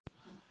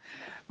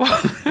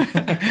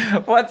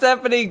What's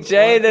happening,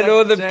 Jane, What's and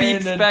all up, the Jane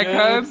peeps and back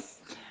home? Derbs?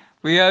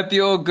 We hope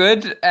you're all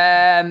good.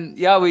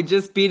 Yeah, we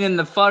just been in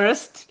the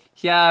forest.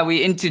 Yeah,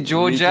 we into We just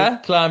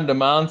Georgia. climbed a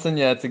mountain,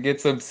 yeah, to get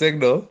some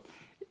signal.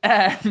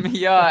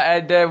 Yeah,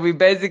 and we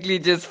basically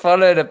just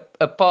followed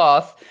a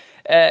path.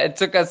 It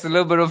took us a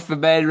little bit off the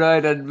main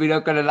road, and we're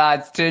not gonna lie,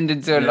 it's turned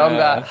into a longer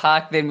Yeah.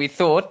 hike than we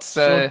thought.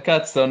 So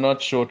Shortcuts are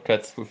not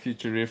shortcuts for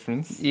future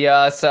reference.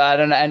 yeah, so I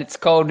don't know, and it's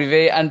cold. We're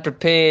very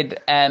unprepared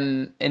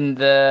in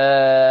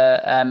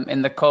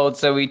the cold,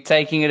 so we're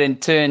taking it in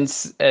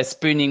turns,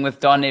 spooning with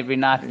Don every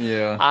night.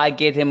 Yeah. I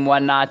get him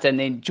one night, and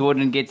then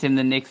Jordan gets him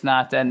the next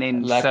night, and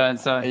then so Like, and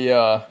so.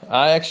 yeah,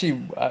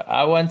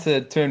 I want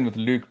to turn with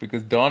Luke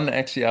because Don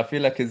actually, I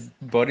feel like his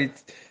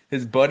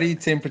body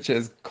temperature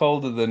is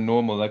colder than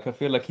normal. Like, I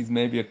feel like he's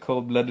maybe a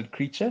cold-blooded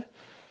creature,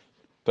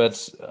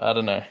 but I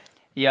don't know.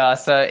 Yeah,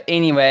 so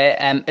anyway,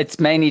 it's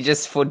mainly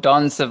just for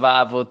Don's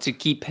survival to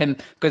keep him,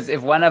 because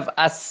if one of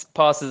us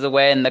passes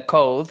away in the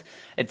cold,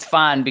 it's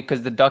fine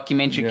because the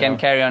documentary can Yeah.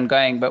 carry on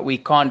going, but we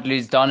can't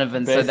lose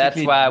Donovan, so that's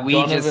Basically, why we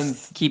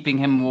just keeping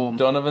him warm.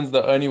 Donovan's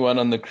the only one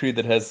on the crew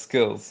that has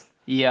skills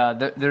Yeah,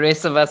 the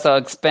rest of us are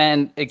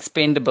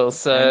expendable, and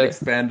so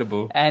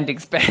expandable. and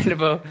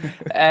expandable.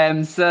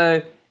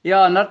 So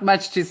yeah, not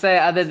much to say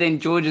other than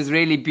George is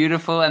really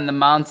beautiful and the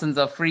mountains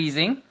are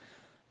freezing.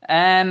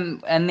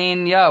 And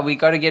then yeah, we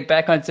got to get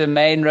back onto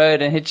main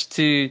road and hitch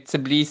to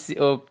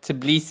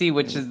Tbilisi,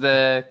 which is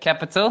the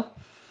capital.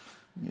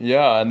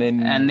 Yeah, and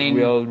And then then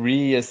we'll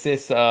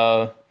reassess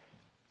our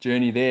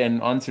journey there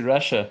and on to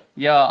Russia.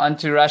 yeah,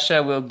 onto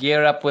Russia. We'll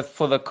gear up with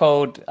for the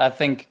cold. I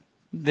think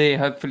there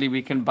hopefully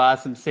we can buy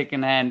some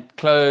secondhand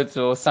clothes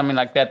or something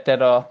like that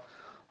that are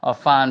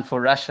fine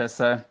for Russia.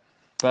 So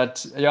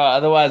But yeah,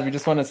 otherwise, we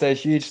just want to say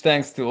huge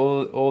thanks to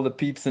all the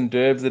peeps and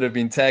derbs that have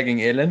been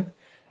tagging Ellen.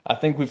 I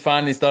think we're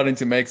finally starting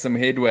to make some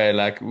headway.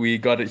 Like we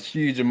got a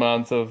huge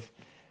amount of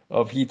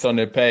heat on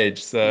her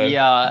page. So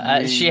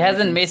yeah, she we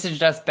hasn't looking.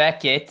 messaged us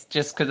back yet,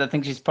 just because I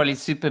think she's probably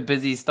super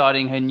busy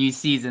starting her new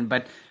season.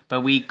 But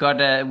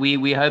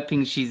we're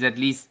hoping she's at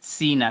least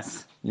seen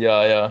us.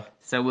 Yeah, yeah.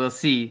 So we'll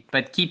see.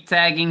 But keep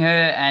tagging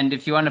her, and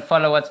if you want to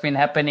follow what's been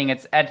happening,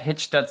 it's at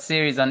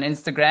hitch.series on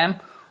Instagram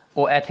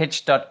or at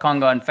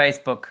hitch.congo on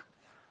Facebook.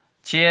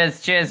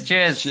 Cheers, cheers,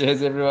 cheers.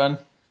 Cheers, everyone.